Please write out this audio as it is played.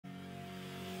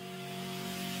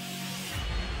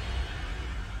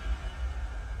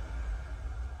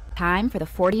Time for the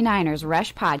 49ers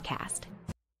Rush Podcast.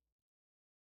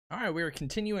 All right, we are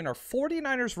continuing our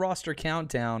 49ers roster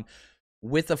countdown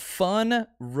with a fun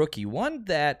rookie. One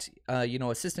that,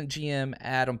 Assistant GM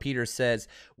Adam Peters says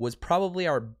was probably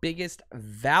our biggest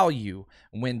value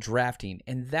when drafting.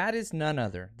 And that is none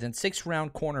other than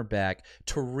 6th-round cornerback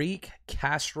Tariq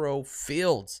Castro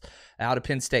Fields out of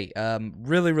Penn State.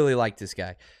 Really, really like this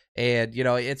guy. And,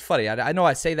 it's funny. I know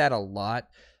I say that a lot.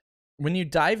 When you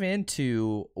dive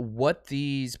into what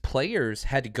these players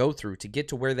had to go through to get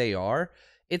to where they are,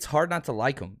 it's hard not to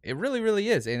like them. It really, really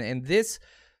is. And this,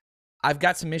 I've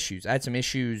got some issues. I had some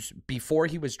issues before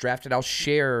he was drafted. I'll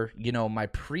share, my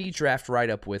pre-draft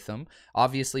write-up with him.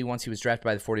 Obviously, once he was drafted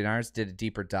by the 49ers, did a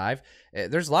deeper dive.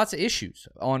 There's lots of issues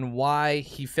on why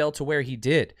he fell to where he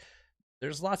did.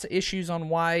 There's lots of issues on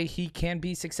why he can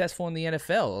be successful in the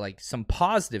NFL, like some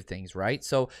positive things, right?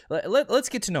 So let's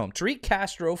get to know him. Tariq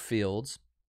Castro Fields,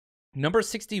 number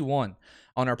 61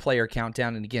 on our player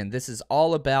countdown. And again, this is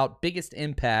all about biggest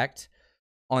impact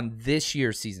on this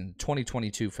year's season,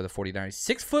 2022 for the 49ers.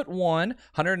 6'1",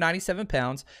 197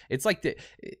 pounds. It's like the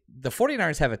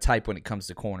 49ers have a type when it comes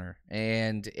to corner,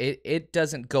 and it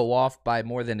doesn't go off by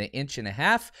more than 1.5 inches.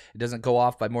 It doesn't go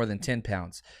off by more than 10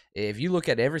 pounds. If you look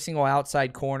at every single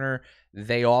outside corner,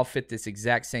 they all fit this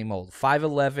exact same mold.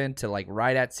 5'11" to like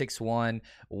right at 6'1",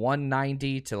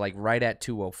 190 to like right at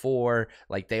 204.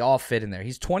 Like they all fit in there.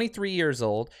 He's 23 years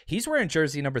old. He's wearing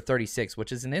jersey number 36,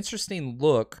 which is an interesting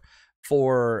look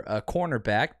for a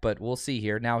cornerback, but we'll see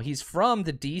here. Now, he's from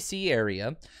the D.C.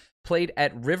 area, played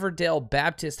at Riverdale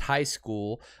Baptist High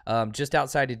School, just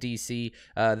outside of D.C.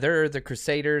 They're the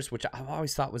Crusaders, which I've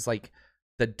always thought was like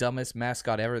the dumbest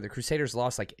mascot ever. The Crusaders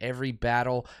lost like every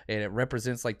battle, and it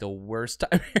represents like the worst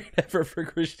time ever for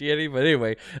Christianity. But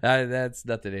anyway, that's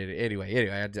nothing.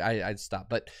 Anyway, I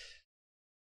stopped. But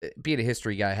being a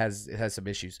history guy has some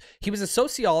issues. He was a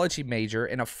sociology major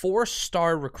and a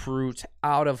 4-star recruit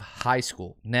out of high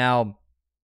school. Now,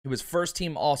 he was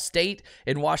first-team All-State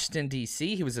in Washington,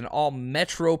 D.C. He was an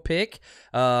All-Metro pick.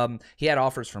 He had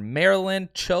offers from Maryland,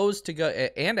 chose to go,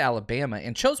 and Alabama,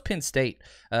 and chose Penn State.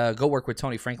 Go work with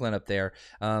Tony Franklin up there.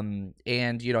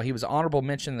 And, he was honorable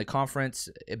mention in the conference,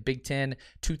 Big Ten,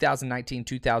 2019,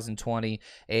 2020.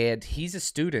 And he's a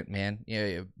student, man.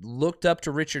 Looked up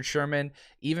to Richard Sherman,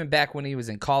 even back when he was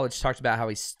in college, talked about how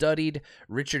he studied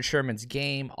Richard Sherman's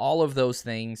game, all of those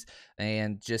things.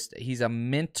 And just, he's a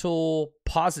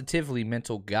positively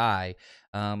mental guy,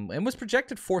 and was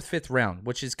projected 4th, 5th round,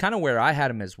 which is kind of where I had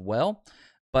him as well,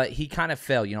 but he kind of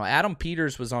fell. Adam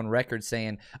Peters was on record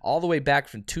saying all the way back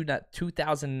from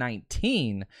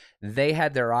 2019, they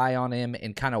had their eye on him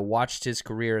and kind of watched his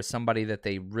career as somebody that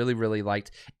they really, really liked.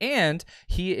 And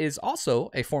he is also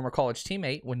a former college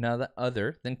teammate with none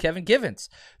other than Kevin Givens.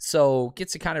 So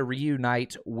gets to kind of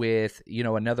reunite with,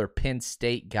 another Penn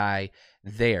State guy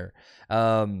there.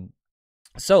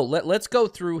 So let's go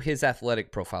through his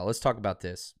athletic profile. Let's talk about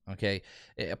this, okay?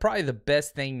 Probably the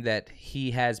best thing that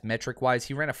he has metric-wise,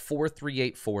 he ran a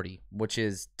 4.38 40, which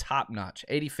is top-notch,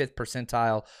 85th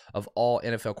percentile of all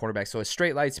NFL quarterbacks. So a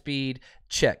straight line speed,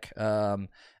 check. 3-cone,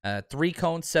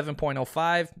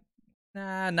 7.05,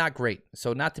 not great.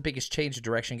 So not the biggest change of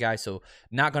direction guy, so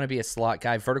not going to be a slot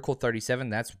guy. Vertical 37,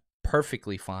 that's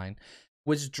perfectly fine.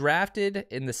 Was drafted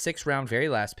in the 6th round, very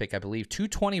last pick, I believe,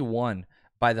 221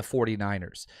 by the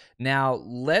 49ers. Now,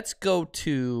 let's go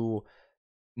to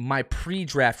my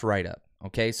pre-draft write-up,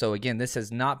 okay? So, again, this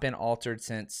has not been altered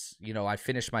since, I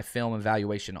finished my film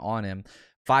evaluation on him.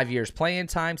 5 years playing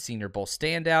time, Senior Bowl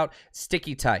standout,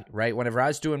 sticky tight, right? Whenever I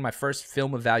was doing my first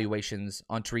film evaluations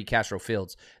on Tariq Castro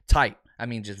Fields, tight. I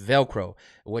mean, just Velcro,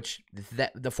 which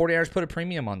the 49ers put a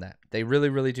premium on that. They really,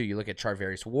 really do. You look at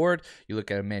Charvarius Ward, you look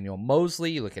at Emmanuel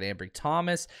Mosley, you look at Ambry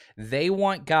Thomas. They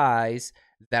want guys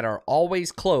that are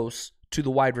always close to the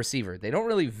wide receiver. They don't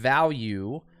really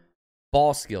value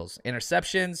ball skills.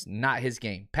 Interceptions, not his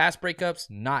game. Pass breakups,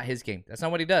 not his game. That's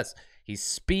not what he does. He's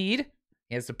speed.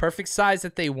 He has the perfect size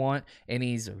that they want, and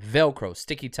he's Velcro,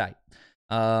 sticky tight.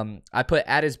 I put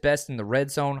at his best in the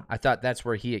red zone. I thought that's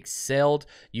where he excelled.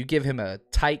 You give him a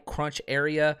tight crunch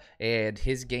area, and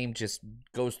his game just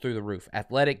goes through the roof.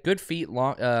 Athletic, good feet,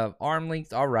 long arm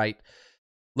length, all right.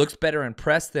 Looks better in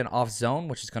press than off zone,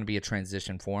 which is going to be a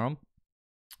transition for him.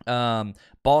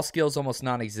 Ball skills almost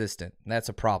non-existent. That's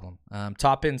a problem.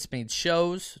 Top end speed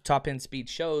shows,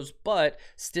 but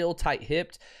still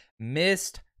tight-hipped.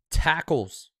 Missed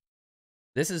tackles.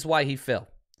 This is why he fell.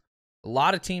 A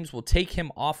lot of teams will take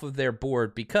him off of their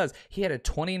board because he had a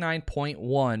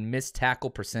 29.1 missed tackle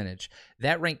percentage.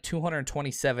 That ranked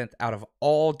 227th out of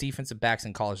all defensive backs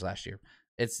in college last year.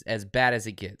 It's as bad as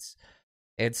it gets.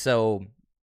 And so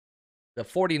the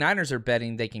 49ers are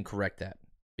betting they can correct that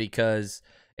because,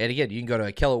 and again, you can go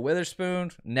to Ahkello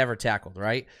Witherspoon, never tackled,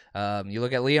 right? You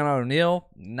look at Leon O'Neal,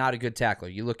 not a good tackler.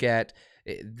 You look at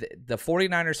the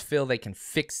 49ers feel they can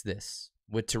fix this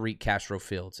with Tariq Castro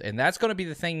Fields, and that's going to be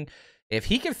the thing. If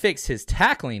he can fix his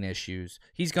tackling issues,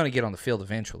 he's going to get on the field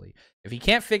eventually. If he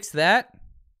can't fix that,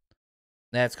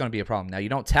 that's going to be a problem. Now, you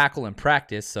don't tackle in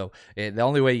practice, so the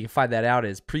only way you can find that out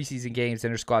is preseason games,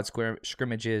 inter-squad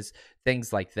scrimmages,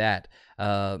 things like that.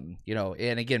 And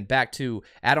again, back to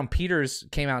Adam Peters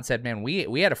came out and said, man,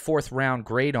 we had a 4th-round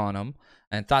grade on him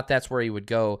and thought that's where he would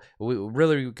go.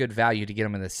 Really good value to get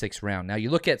him in the 6th round. Now, you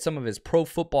look at some of his Pro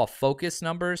Football Focus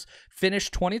numbers,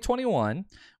 finished 2021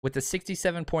 with a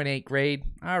 67.8 grade.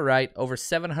 All right, over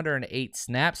 708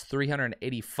 snaps,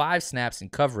 385 snaps in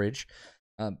coverage.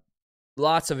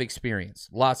 Lots of experience.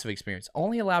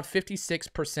 Only allowed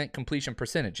 56% completion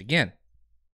percentage. Again,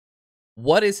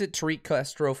 what is it Tariq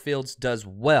Castro Fields does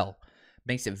well?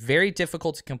 Makes it very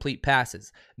difficult to complete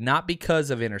passes. Not because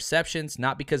of interceptions,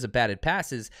 not because of batted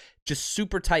passes, just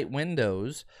super tight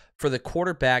windows for the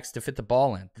quarterbacks to fit the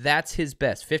ball in. That's his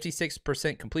best.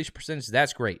 56% completion percentage,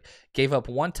 that's great. Gave up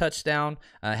 1 touchdown,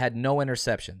 had no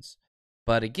interceptions.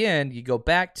 But again, you go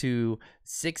back to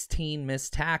 16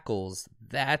 missed tackles.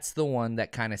 That's the one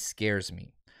that kind of scares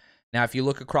me. Now, if you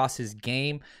look across his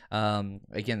game,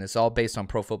 again, this is all based on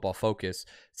Pro Football Focus.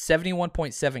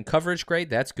 71.7 coverage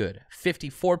grade, that's good.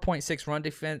 54.6 run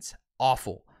defense,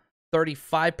 awful.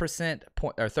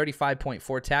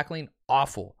 35.4 tackling,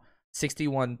 awful.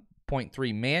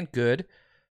 61.3 man, good.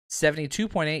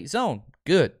 72.8 zone,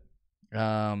 good.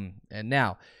 And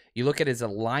now, you look at his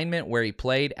alignment where he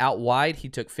played. Out wide, he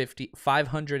took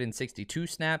 562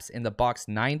 snaps. In the box,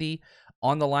 90.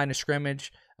 On the line of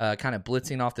scrimmage, kind of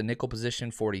blitzing off the nickel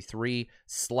position, 43.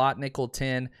 Slot nickel,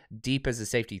 10. Deep as a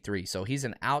safety, 3. So he's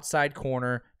an outside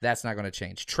corner. That's not going to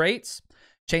change. Traits,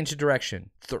 change of direction,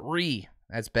 3.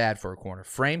 That's bad for a corner.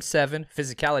 Frame, 7.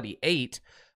 Physicality, 8.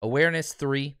 Awareness,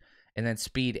 3. And then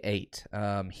speed, 8.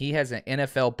 He has an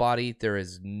NFL body. There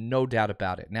is no doubt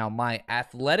about it. Now, my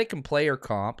athletic and player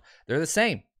comp, they're the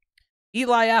same.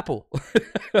 Eli Apple,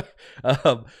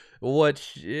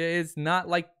 which is not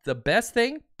like the best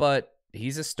thing, but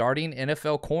he's a starting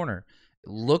NFL corner.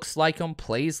 Looks like him,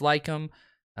 plays like him,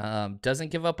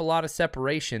 doesn't give up a lot of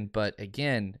separation. But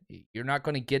again, you're not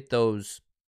going to get those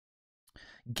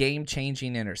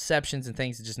game-changing interceptions and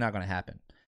things. It's just not going to happen.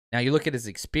 Now, you look at his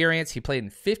experience. He played in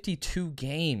 52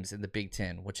 games in the Big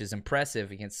Ten, which is impressive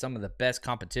against some of the best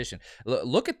competition.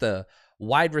 Look at the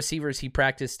wide receivers he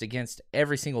practiced against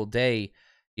every single day,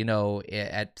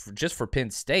 just for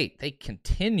Penn State. They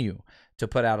continue to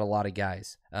put out a lot of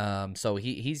guys. So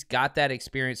he's got that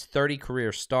experience, 30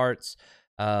 career starts,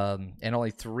 and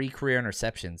only 3 career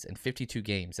interceptions in 52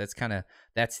 games.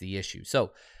 That's the issue.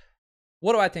 So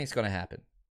what do I think is going to happen?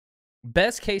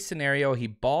 Best case scenario, he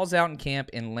balls out in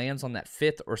camp and lands on that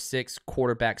 5th or 6th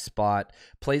quarterback spot,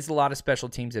 plays a lot of special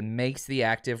teams, and makes the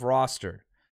active roster.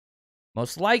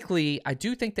 Most likely, I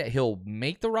do think that he'll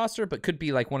make the roster, but could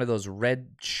be like one of those red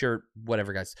shirt,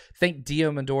 whatever guys. Think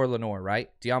Diamador Lenore,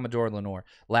 right? Diamador Lenore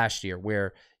last year,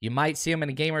 where you might see him in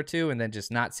a game or two and then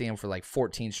just not see him for like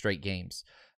 14 straight games.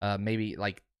 Maybe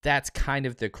like that's kind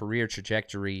of the career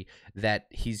trajectory that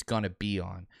he's going to be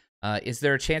on. Is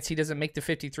there a chance he doesn't make the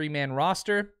 53-man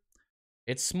roster?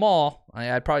 It's small.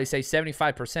 I'd probably say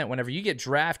 75%. Whenever you get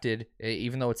drafted,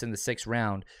 even though it's in the 6th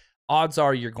round, odds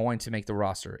are you're going to make the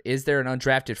roster. Is there an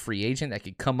undrafted free agent that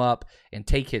could come up and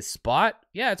take his spot?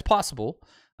 Yeah, it's possible.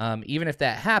 Even if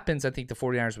that happens, I think the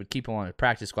 49ers would keep him on the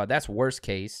practice squad. That's worst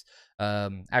case.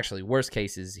 Actually, worst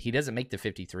case is he doesn't make the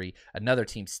 53. Another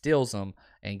team steals him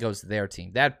and goes to their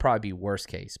team. That'd probably be worst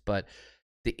case. But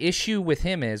the issue with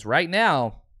him is right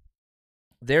now,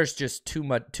 there's just too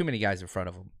many guys in front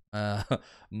of him.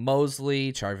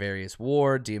 Mosley, Charvarius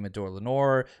Ward, Diamador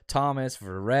Lenore, Thomas,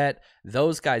 Verrett,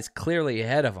 those guys clearly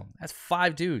ahead of him. That's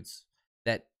 5 dudes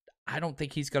that I don't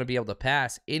think he's going to be able to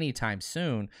pass anytime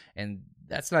soon, and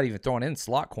that's not even throwing in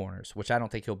slot corners, which I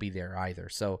don't think he'll be there either.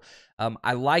 So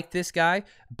I like this guy,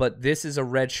 but this is a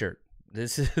red shirt.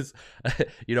 This is,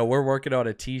 we're working on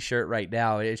a T-shirt right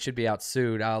now. It should be out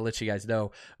soon. I'll let you guys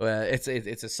know.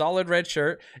 It's a solid red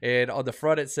shirt, and on the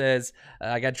front it says,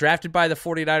 I got drafted by the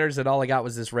 49ers, and all I got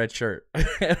was this red shirt.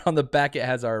 And on the back it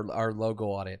has our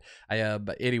logo on it.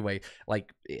 But anyway,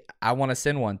 I want to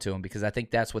send one to him because I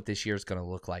think that's what this year is going to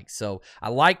look like. So I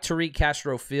like Tariq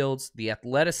Castro Fields. The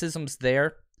athleticism's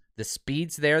there. The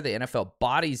speed's there. The NFL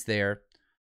body's there.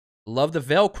 Love the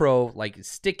Velcro,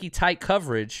 sticky, tight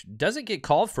coverage. Doesn't get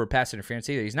called for pass interference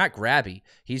either. He's not grabby.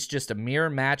 He's just a mirror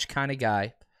match kind of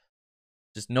guy.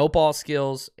 Just no ball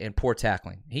skills and poor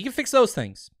tackling. He can fix those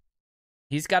things.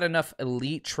 He's got enough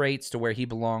elite traits to where he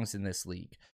belongs in this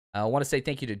league. I want to say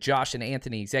thank you to Josh and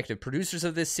Anthony, executive producers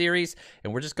of this series,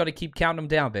 and we're just going to keep counting them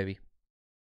down, baby.